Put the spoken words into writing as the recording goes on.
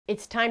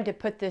It's time to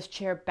put this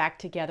chair back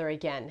together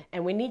again,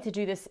 and we need to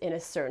do this in a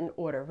certain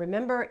order.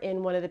 Remember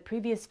in one of the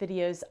previous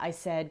videos I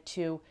said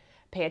to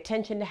pay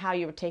attention to how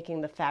you were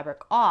taking the fabric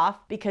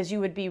off because you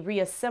would be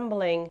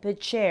reassembling the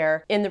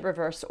chair in the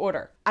reverse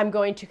order. I'm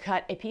going to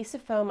cut a piece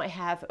of foam I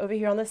have over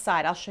here on the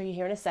side. I'll show you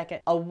here in a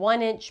second. A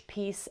 1-inch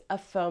piece of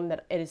foam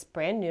that it is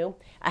brand new.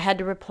 I had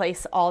to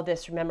replace all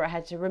this. Remember, I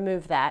had to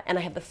remove that. And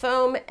I have the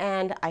foam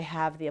and I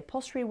have the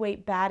upholstery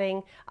weight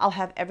batting. I'll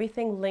have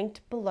everything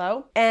linked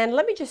below. And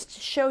let me just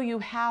show you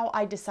how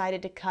I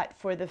decided to cut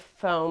for the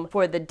foam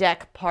for the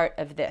deck part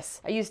of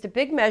this. I used a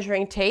big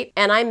measuring tape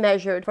and I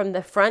measured from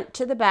the front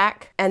to the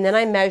back, and then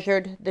I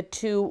measured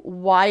the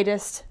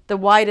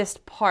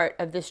widest part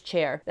of this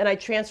chair. Then I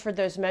transferred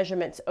those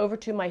measurements over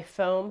to my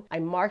foam. I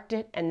marked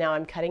it and now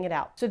I'm cutting it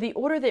out. So the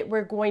order that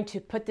we're going to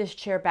put this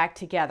chair back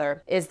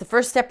together is the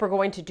first step, we're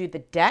going to do the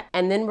deck,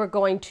 and then we're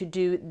going to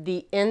do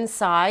the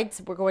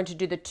insides. We're going to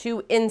do the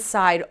 2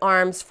 inside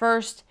arms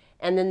first,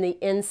 and then the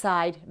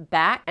inside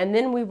back, and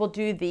then we will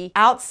do the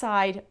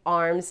outside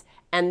arms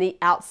and the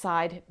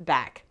outside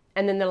back.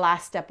 And then the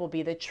last step will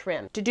be the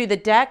trim. To do the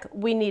deck,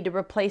 we need to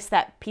replace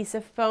that piece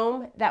of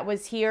foam that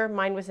was here.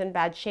 Mine was in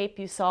bad shape,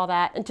 you saw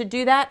that. And to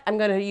do that, I'm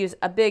going to use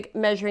a big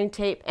measuring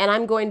tape and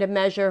I'm going to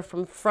measure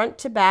from front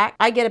to back.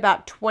 I get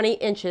about 20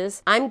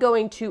 inches. I'm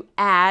going to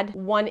add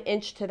 1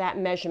 inch to that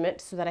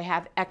measurement so that I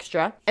have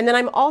extra. And then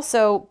I'm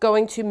also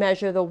going to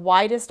measure the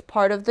widest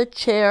part of the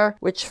chair,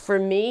 which for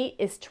me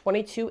is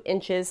 22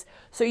 inches.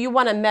 So you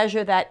want to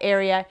measure that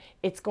area.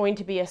 It's going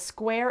to be a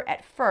square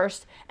at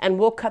first, and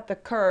we'll cut the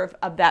curve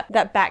of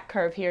that back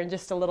curve here in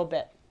just a little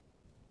bit.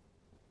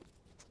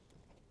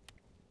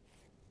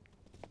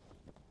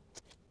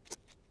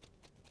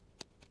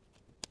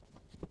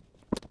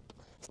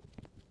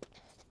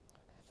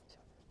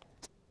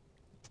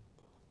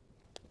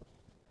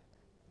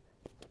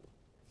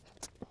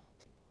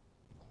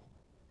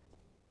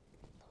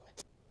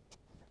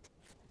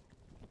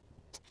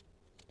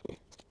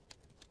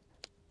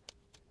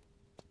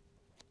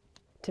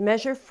 To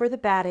measure for the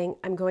batting,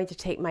 I'm going to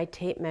take my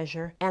tape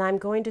measure and I'm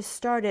going to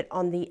start it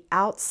on the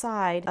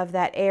outside of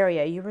that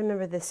area. You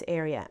remember this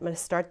area. I'm going to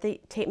start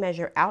the tape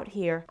measure out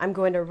here. I'm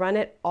going to run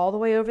it all the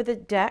way over the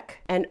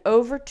deck and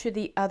over to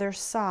the other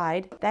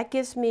side. That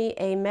gives me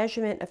a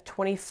measurement of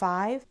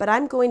 25, but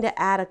I'm going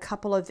to add a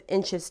couple of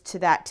inches to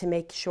that to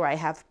make sure I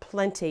have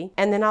plenty.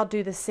 And then I'll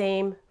do the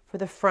same for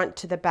the front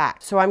to the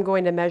back. So I'm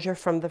going to measure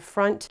from the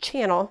front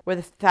channel where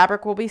the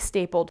fabric will be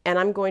stapled, and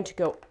I'm going to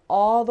go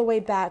all the way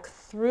back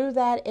through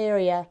that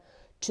area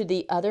to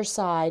the other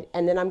side,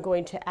 and then I'm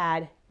going to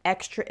add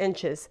extra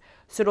inches.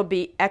 So it'll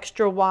be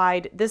extra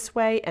wide this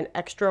way and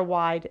extra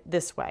wide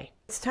this way.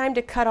 It's time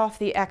to cut off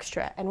the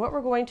extra, and what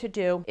we're going to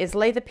do is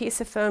lay the piece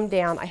of foam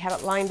down. I have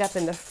it lined up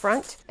in the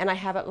front and I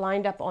have it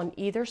lined up on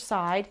either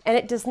side, and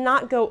it does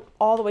not go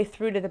all the way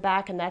through to the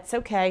back, and that's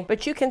okay,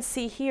 but you can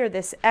see here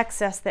this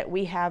excess that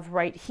we have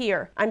right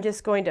here. I'm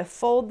just going to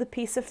fold the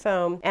piece of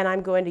foam and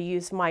I'm going to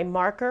use my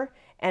marker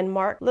and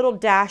mark little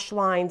dash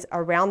lines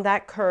around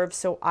that curve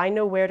so I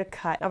know where to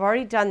cut. I've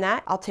already done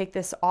that. I'll take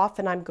this off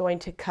and I'm going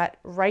to cut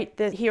right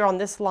here on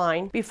this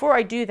line. Before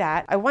I do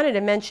that, I wanted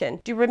to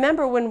mention, do you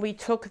remember when we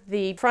took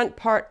the front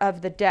part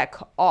of the deck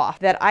off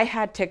that I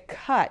had to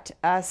cut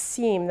a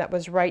seam that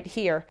was right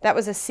here? That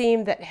was a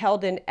seam that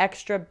held in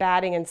extra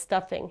batting and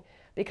stuffing,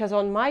 because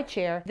on my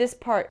chair, this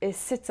part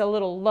sits a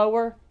little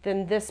lower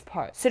than this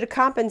part. So to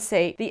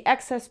compensate the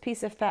excess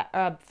piece of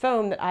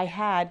foam that I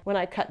had when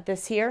I cut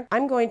this here,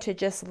 I'm going to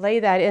just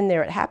lay that in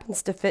there. It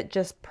happens to fit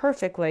just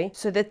perfectly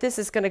so that this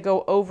is going to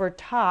go over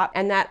top,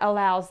 and that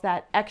allows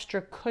that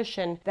extra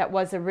cushion that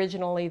was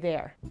originally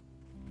there.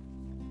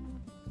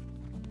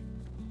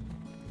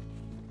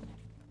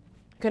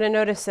 Going to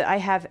notice that I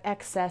have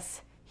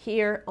excess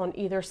here on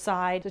either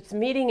side. It's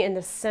meeting in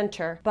the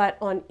center, but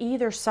on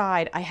either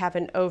side I have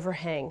an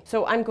overhang.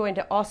 So I'm going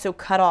to also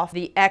cut off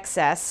the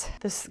excess.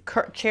 This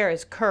chair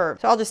is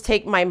curved. So I'll just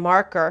take my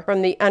marker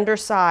from the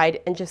underside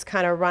and just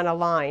kind of run a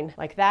line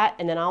like that,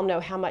 and then I'll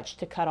know how much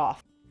to cut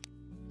off.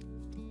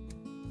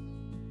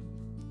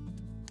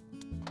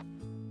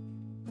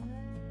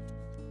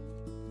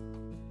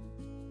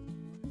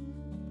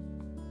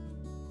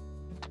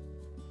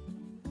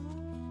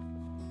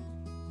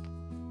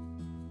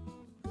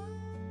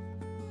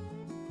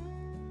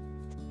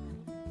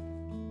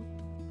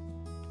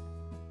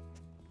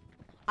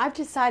 I've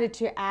decided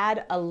to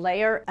add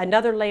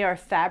another layer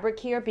of fabric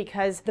here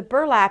because the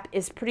burlap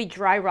is pretty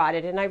dry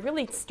rotted, and I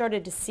really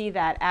started to see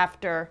that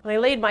after when I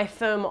laid my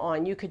foam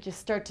on. You could just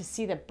start to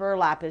see that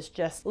burlap is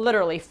just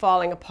literally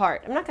falling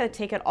apart. I'm not going to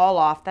take it all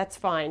off, that's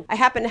fine. I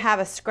happen to have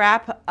a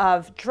scrap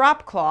of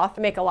drop cloth.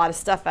 I make a lot of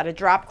stuff out of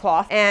drop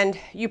cloth, and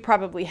you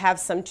probably have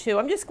some too.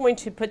 I'm just going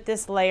to put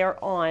this layer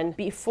on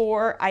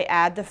before I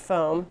add the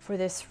foam. For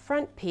this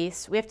front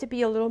piece, we have to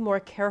be a little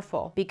more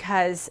careful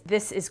because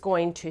this is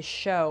going to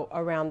show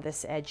around around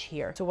this edge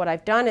here. So what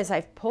I've done is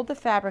I've pulled the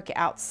fabric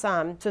out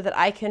some so that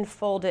I can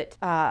fold it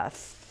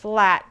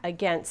flat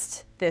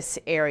against this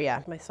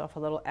area, myself a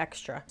little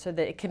extra, so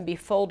that it can be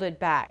folded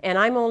back. And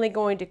I'm only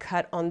going to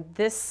cut on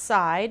this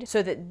side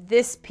so that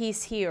this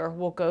piece here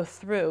will go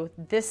through.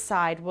 This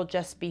side will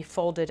just be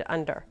folded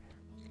under.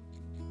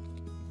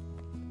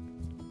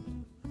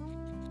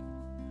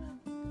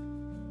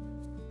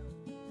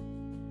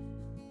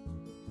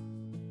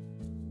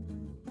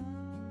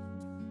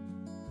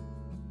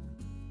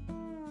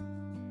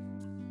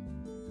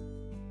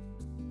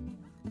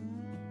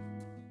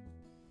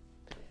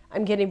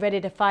 I'm getting ready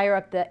to fire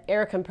up the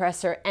air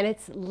compressor and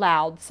it's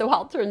loud, so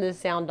I'll turn the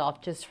sound off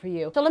just for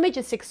you. So let me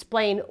just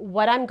explain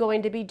what I'm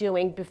going to be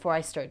doing before I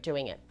start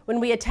doing it.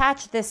 When we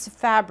attach this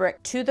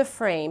fabric to the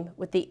frame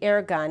with the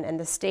air gun and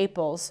the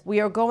staples, we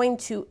are going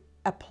to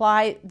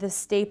apply the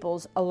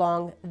staples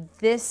along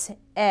this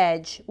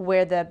edge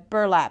where the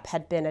burlap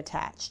had been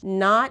attached,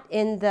 not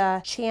in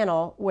the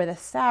channel where the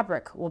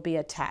fabric will be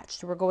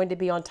attached. We're going to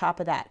be on top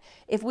of that.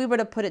 If we were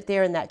to put it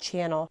there in that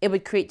channel, it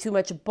would create too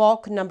much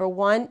bulk, number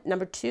one.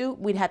 Number two,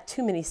 we'd have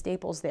too many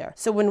staples there.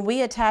 So when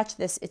we attach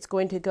this, it's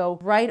going to go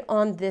right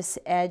on this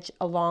edge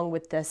along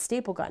with the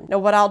staple gun. Now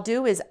what I'll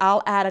do is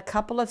I'll add a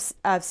couple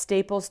of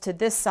staples to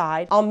this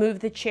side. I'll move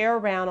the chair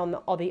around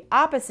on the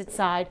opposite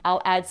side.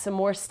 I'll add some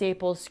more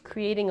staples,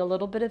 creating a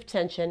little bit of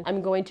tension.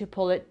 I'm going to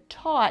pull it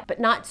taut,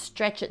 but not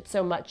stretch it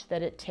so much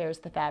that it tears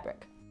the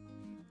fabric.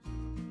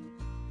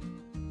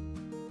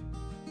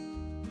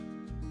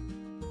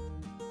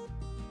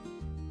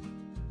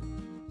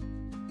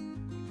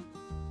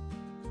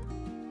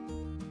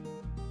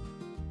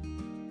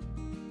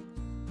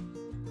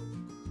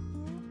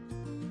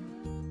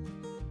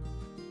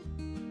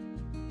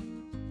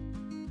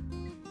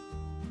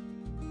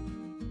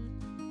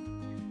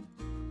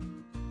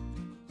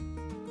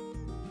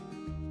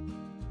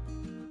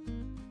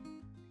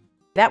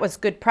 That was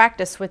good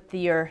practice with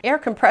your air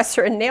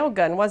compressor and nail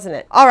gun, wasn't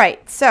it? All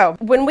right, so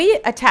when we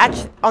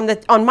attach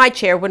on my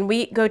chair, when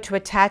we go to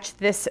attach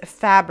this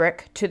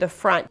fabric to the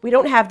front, we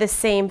don't have the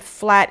same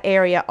flat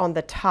area on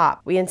the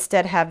top. We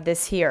instead have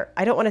this here.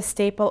 I don't want to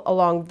staple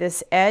along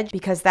this edge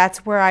because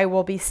that's where I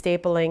will be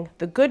stapling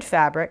the good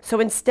fabric. So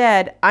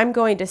instead, I'm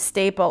going to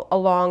staple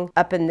along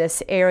up in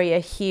this area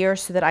here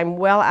so that I'm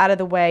well out of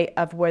the way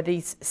of where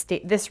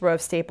this row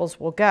of staples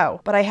will go.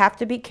 But I have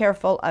to be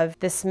careful of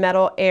this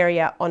metal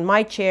area on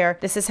my chair.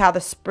 This is how the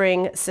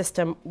spring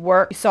system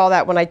works. You saw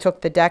that when I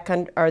took the deck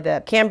or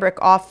the cambric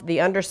off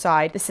the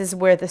underside. This is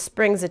where the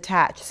springs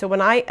attach. So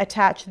when I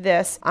attach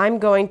this, I'm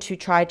going to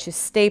try to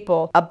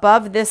staple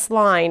above this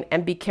line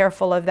and be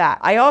careful of that.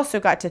 I also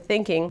got to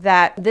thinking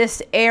that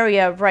this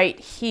area right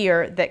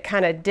here that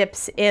kind of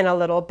dips in a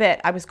little bit,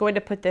 I was going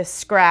to put this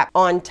scrap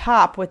on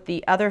top with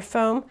the other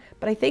foam,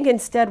 but I think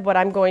instead what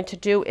I'm going to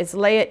do is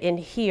lay it in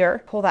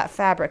here, pull that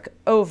fabric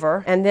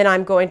over, and then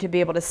I'm going to be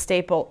able to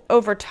staple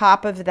over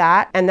top of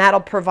that, and that'll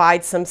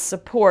provide some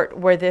support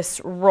where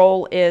this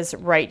roll is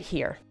right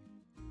here.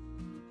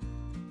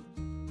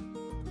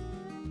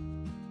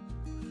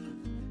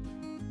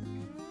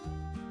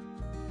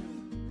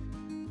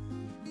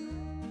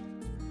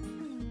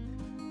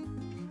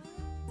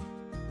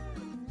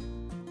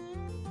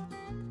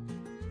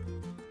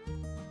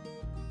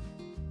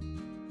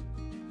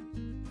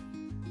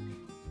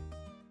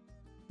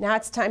 Now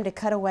it's time to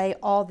cut away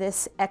all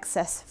this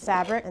excess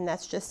fabric, and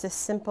that's just as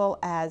simple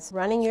as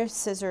running your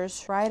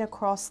scissors right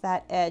across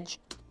that edge.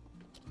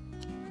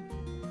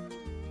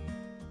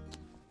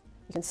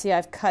 You can see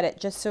I've cut it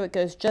just so it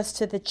goes just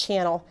to the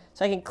channel,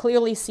 so I can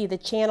clearly see the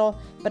channel,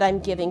 but I'm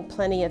giving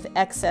plenty of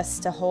excess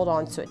to hold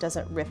on so it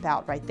doesn't rip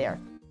out right there.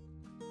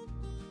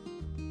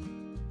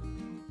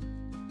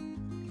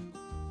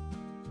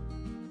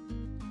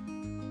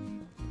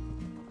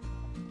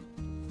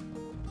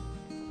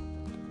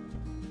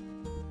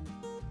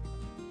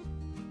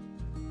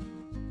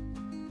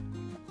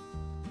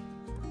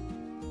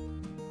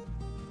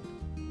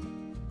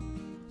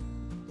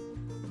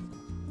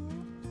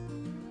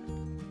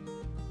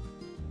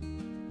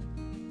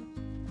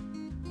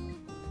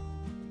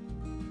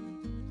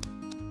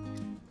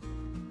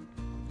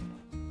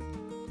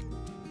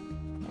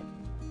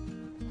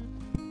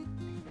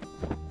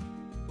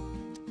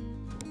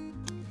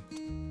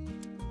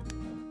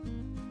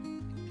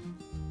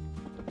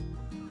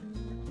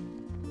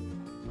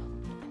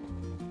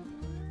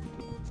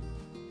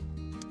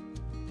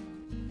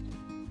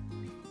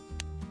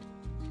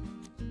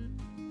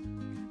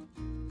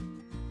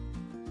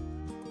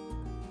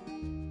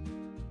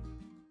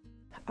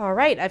 All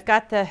right, I've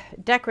got the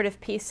decorative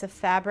piece of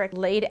fabric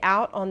laid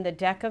out on the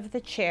deck of the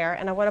chair,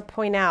 and I want to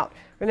point out,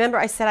 remember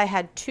I said I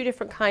had two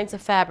different kinds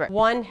of fabric.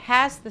 One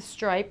has the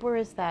stripe. Where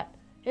is that?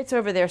 It's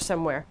over there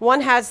somewhere. One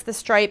has the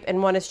stripe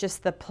and one is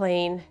just the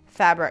plain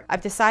fabric.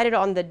 I've decided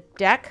on the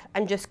deck,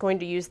 I'm just going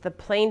to use the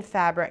plain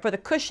fabric. For the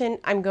cushion,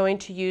 I'm going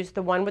to use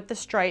the one with the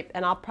stripe,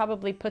 and I'll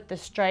probably put the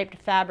striped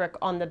fabric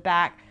on the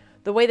back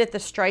the way that the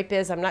stripe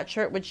is, I'm not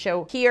sure it would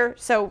show here.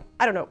 So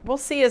I don't know, we'll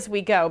see as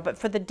we go. But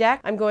for the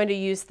deck, I'm going to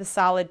use the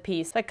solid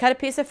piece. So I cut a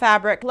piece of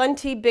fabric,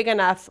 plenty big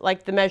enough,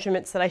 like the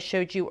measurements that I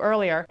showed you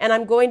earlier. And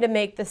I'm going to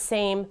make the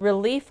same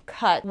relief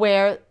cut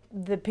where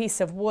the piece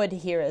of wood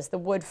here is, the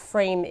wood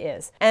frame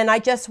is. And I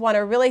just want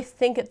to really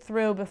think it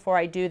through before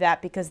I do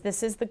that, because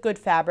this is the good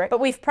fabric.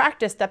 But we've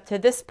practiced up to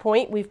this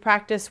point. We've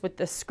practiced with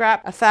the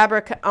scrap of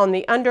fabric on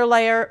the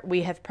underlayer.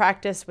 We have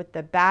practiced with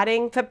the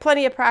batting. We've had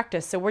plenty of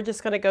practice, so we're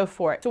just going to go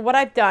for it. So what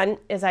I've done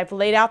is I've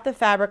laid out the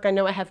fabric. I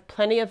know I have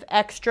plenty of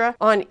extra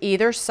on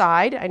either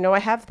side. I know I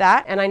have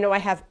that, and I know I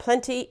have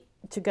plenty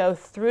to go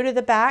through to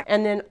the back,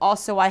 and then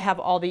also I have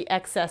all the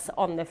excess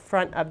on the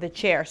front of the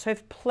chair, so I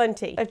have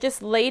plenty. I've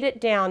just laid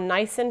it down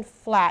nice and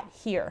flat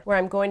here where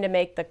I'm going to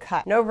make the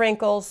cut. No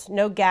wrinkles,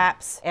 no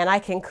gaps, and I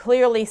can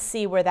clearly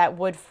see where that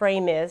wood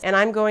frame is, and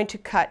I'm going to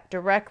cut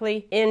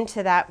directly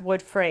into that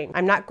wood frame.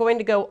 I'm not going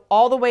to go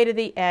all the way to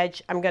the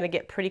edge. I'm going to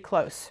get pretty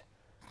close.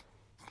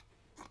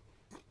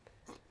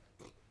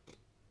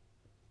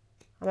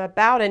 I'm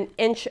about an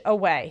inch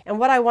away. And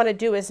what I want to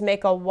do is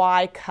make a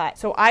Y cut.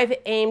 So I've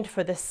aimed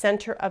for the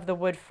center of the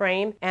wood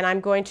frame, and I'm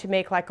going to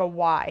make like a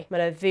Y. I'm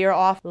going to veer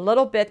off a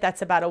little bit.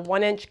 That's about a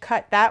 1-inch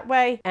cut that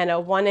way and a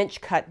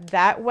 1-inch cut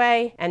that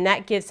way. And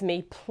that gives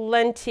me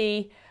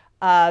plenty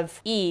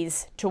of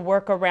ease to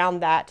work around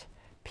that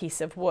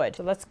piece of wood.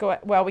 So let's go,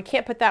 well, we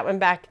can't put that one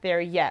back there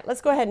yet.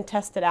 Let's go ahead and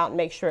test it out and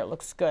make sure it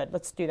looks good.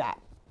 Let's do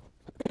that.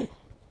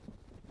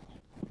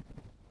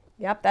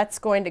 Yep, that's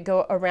going to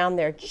go around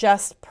there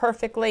just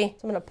perfectly.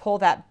 So I'm going to pull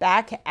that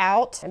back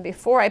out. And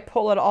before I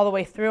pull it all the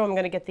way through, I'm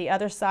going to get the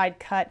other side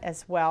cut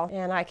as well.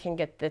 And I can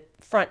get the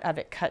front of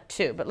it cut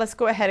too. But let's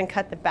go ahead and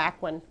cut the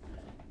back one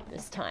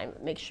this time.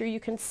 Make sure you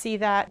can see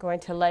that. I'm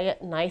going to lay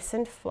it nice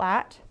and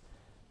flat.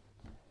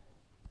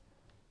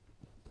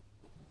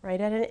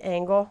 Right at an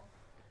angle.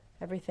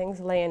 Everything's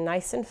laying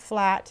nice and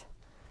flat.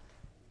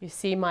 You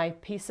see my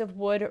piece of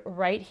wood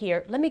right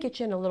here. Let me get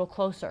you in a little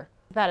closer.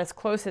 About as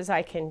close as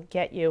I can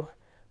get you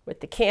with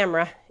the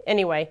camera.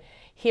 Anyway,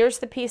 here's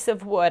the piece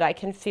of wood. I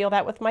can feel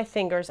that with my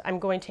fingers. I'm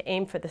going to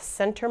aim for the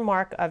center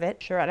mark of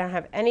it. Sure, I don't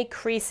have any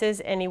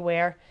creases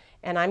anywhere,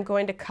 and I'm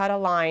going to cut a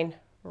line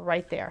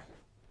right there.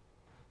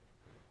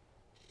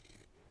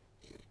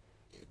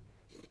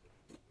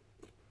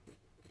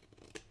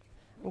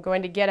 I'm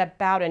going to get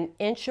about an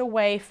inch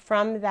away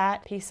from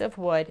that piece of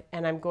wood,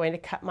 and I'm going to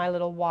cut my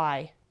little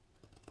Y.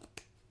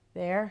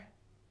 There.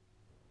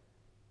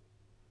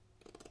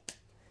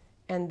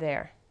 And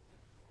there.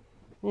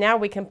 Now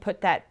we can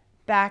put that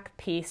back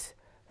piece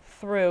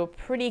through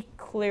pretty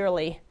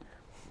clearly.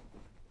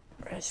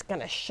 We're just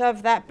going to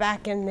shove that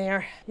back in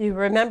there. You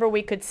remember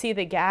we could see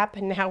the gap,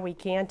 and now we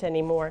can't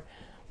anymore.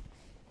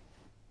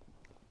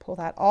 Pull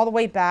that all the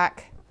way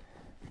back,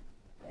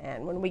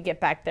 and when we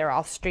get back there,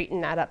 I'll straighten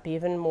that up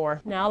even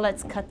more. Now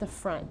let's cut the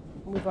front.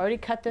 We've already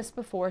cut this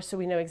before, so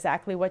we know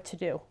exactly what to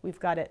do. We've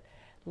got it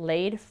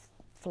laid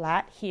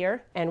flat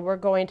here, and we're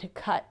going to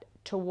cut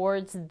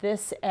towards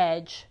this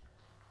edge.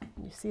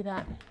 You see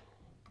that?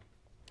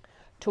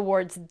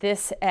 Towards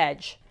this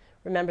edge.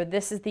 Remember,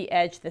 this is the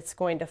edge that's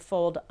going to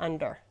fold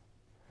under.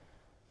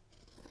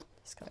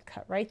 Just going to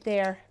cut right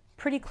there,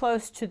 pretty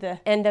close to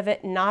the end of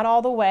it, not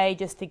all the way,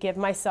 just to give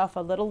myself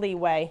a little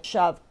leeway.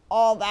 Shove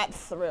all that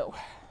through.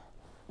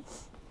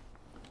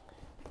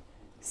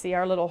 See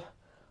our little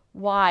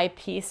Y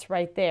piece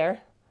right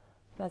there?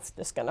 That's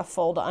just going to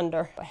fold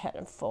under. Go ahead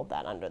and fold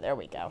that under. There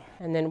we go.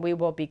 And then we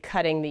will be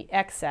cutting the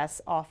excess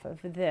off of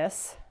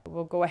this.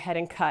 We'll go ahead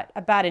and cut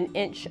about an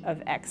inch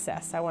of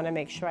excess. I want to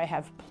make sure I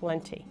have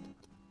plenty.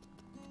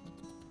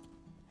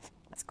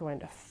 It's going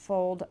to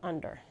fold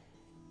under.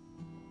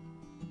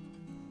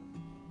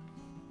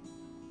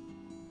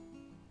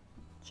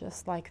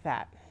 Just like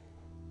that.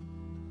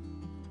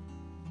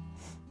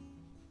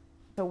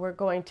 So we're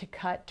going to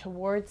cut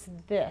towards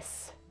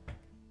this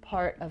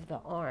part of the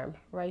arm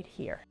right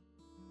here.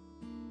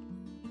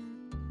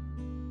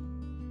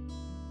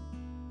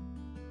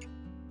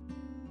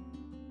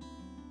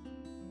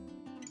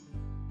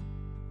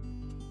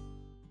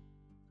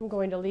 I'm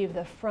going to leave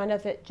the front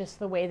of it just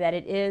the way that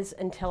it is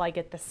until I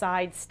get the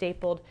sides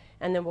stapled,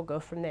 and then we'll go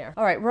from there.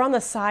 All right, we're on the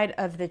side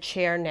of the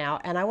chair now,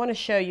 and I want to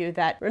show you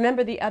that,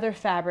 remember the other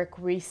fabric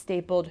we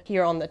stapled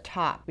here on the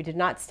top. We did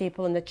not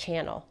staple in the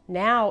channel.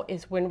 Now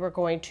is when we're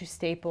going to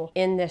staple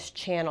in this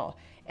channel.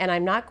 And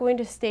I'm not going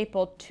to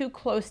staple too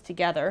close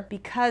together,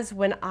 because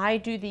when I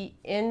do the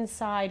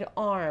inside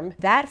arm,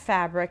 that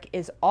fabric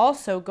is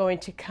also going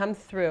to come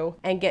through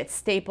and get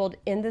stapled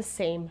in the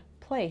same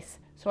place.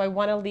 So I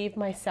want to leave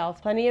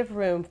myself plenty of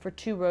room for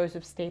 2 rows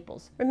of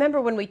staples. Remember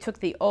when we took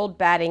the old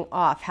batting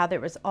off, how there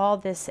was all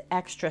this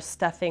extra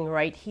stuffing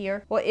right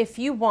here? Well, if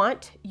you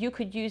want, you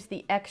could use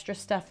the extra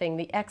stuffing,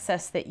 the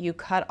excess that you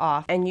cut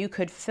off, and you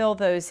could fill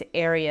those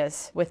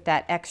areas with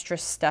that extra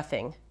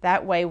stuffing.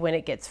 That way, when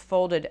it gets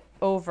folded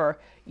over,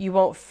 you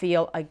won't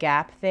feel a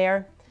gap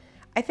there.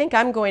 I think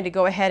I'm going to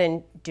go ahead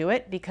and do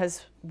it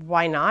because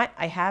why not?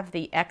 I have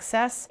the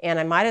excess and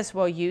I might as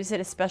well use it,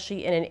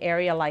 especially in an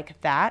area like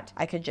that.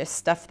 I could just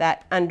stuff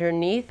that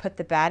underneath, put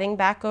the batting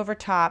back over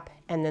top,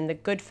 and then the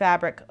good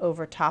fabric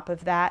over top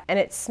of that, and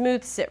it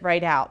smooths it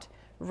right out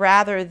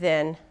rather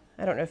than,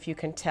 I don't know if you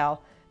can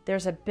tell,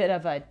 there's a bit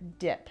of a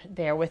dip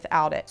there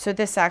without it. So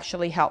this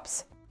actually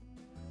helps.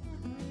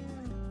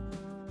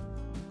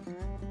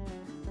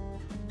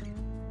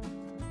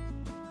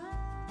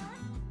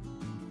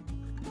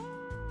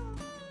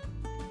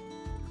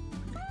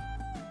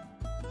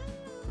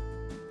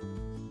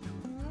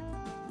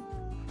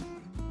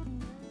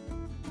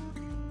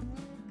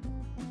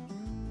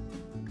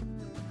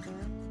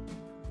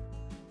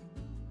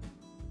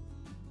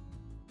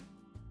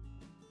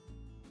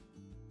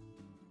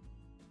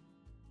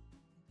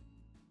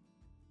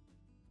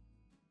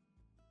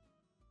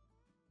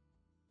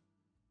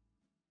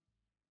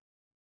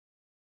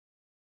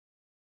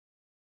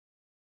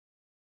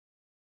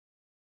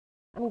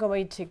 I'm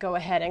going to go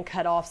ahead and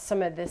cut off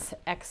some of this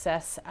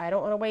excess. I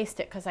don't want to waste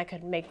it because I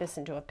could make this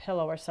into a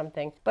pillow or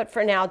something. But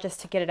for now, just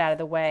to get it out of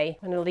the way,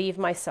 I'm going to leave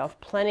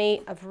myself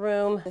plenty of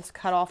room. Just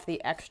cut off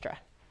the extra.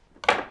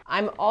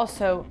 I'm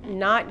also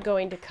not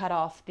going to cut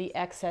off the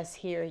excess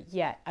here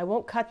yet. I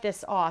won't cut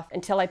this off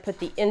until I put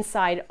the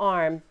inside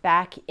arm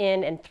back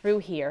in and through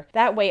here.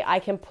 That way I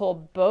can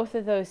pull both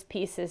of those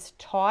pieces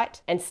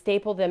taut and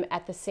staple them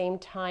at the same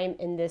time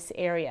in this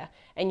area.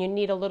 And you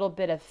need a little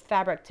bit of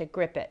fabric to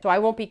grip it. So I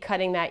won't be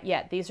cutting that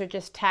yet. These are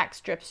just tack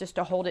strips just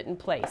to hold it in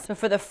place. So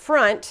for the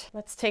front,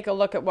 let's take a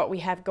look at what we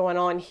have going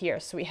on here.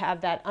 So we have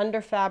that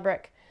under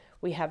fabric.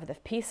 We have the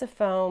piece of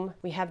foam,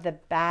 we have the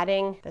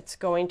batting that's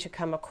going to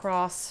come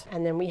across,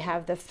 and then we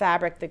have the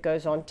fabric that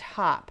goes on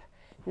top.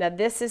 Now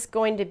this is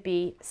going to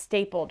be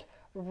stapled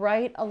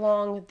right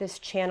along this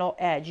channel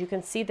edge. You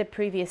can see the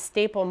previous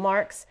staple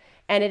marks,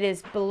 and it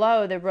is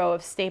below the row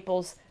of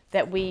staples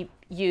that we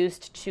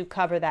used to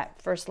cover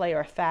that first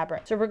layer of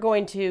fabric. So we're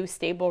going to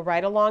staple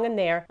right along in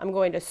there. I'm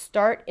going to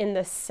start in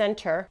the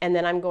center, and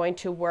then I'm going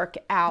to work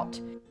out.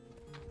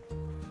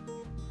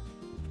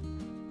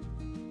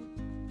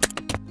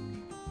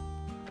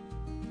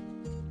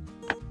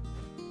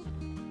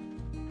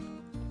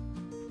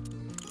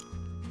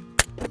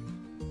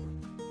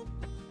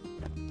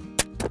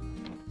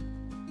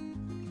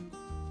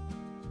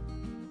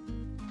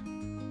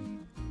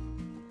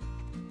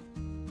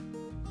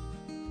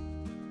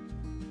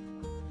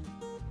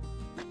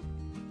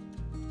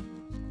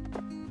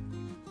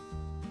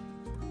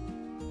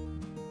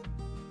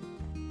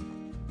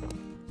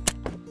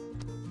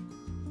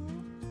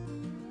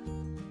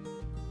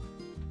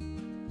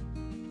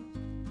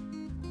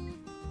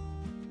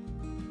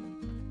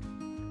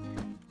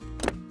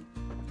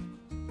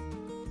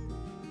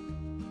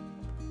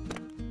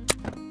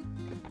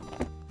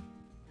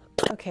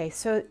 Okay,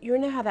 so you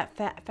know how that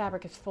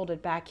fabric is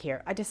folded back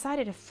here. I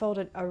decided to fold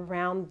it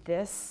around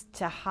this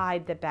to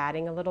hide the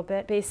batting a little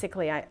bit.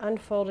 Basically, I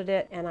unfolded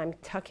it and I'm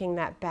tucking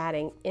that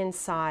batting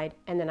inside,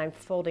 and then I'm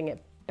folding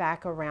it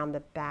back around the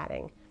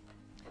batting.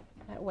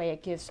 That way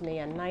it gives me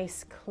a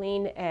nice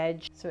clean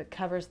edge, so it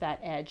covers that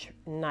edge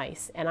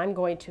nice. And I'm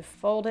going to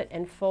fold it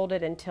and fold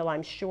it until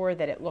I'm sure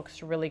that it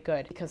looks really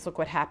good, because look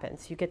what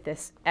happens. You get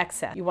this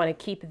excess. You want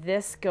to keep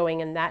this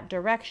going in that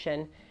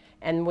direction.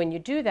 And when you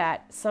do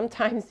that,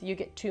 sometimes you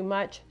get too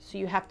much, so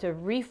you have to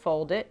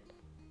refold it.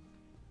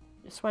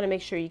 Just want to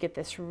make sure you get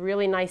this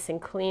really nice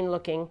and clean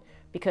looking,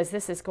 because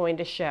this is going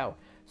to show.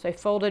 So I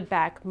folded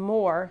back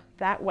more.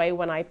 That way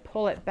when I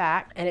pull it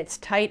back and it's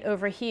tight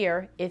over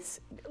here,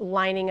 it's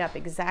lining up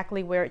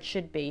exactly where it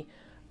should be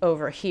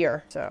over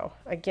here. So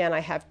again, I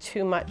have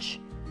too much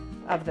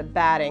of the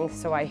batting,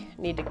 so I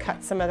need to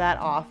cut some of that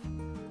off.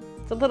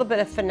 It's a little bit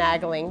of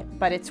finagling,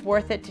 but it's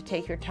worth it to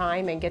take your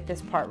time and get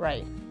this part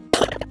right.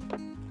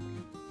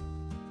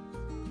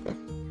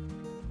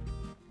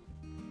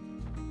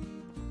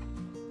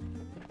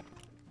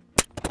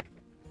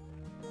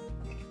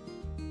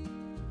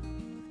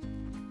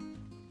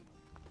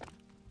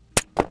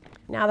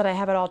 Now that I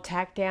have it all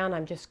tacked down,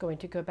 I'm just going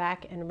to go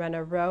back and run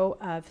a row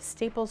of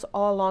staples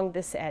all along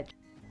this edge.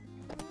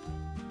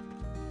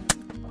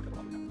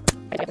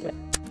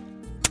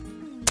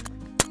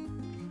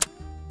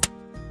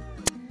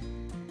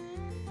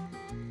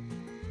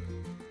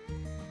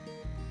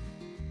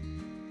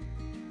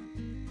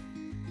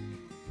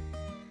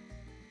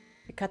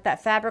 Cut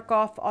that fabric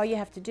off. All you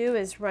have to do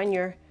is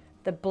run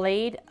the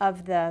blade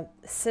of the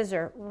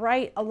scissor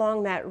right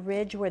along that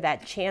ridge where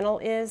that channel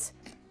is,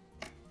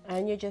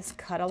 and you just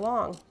cut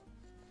along.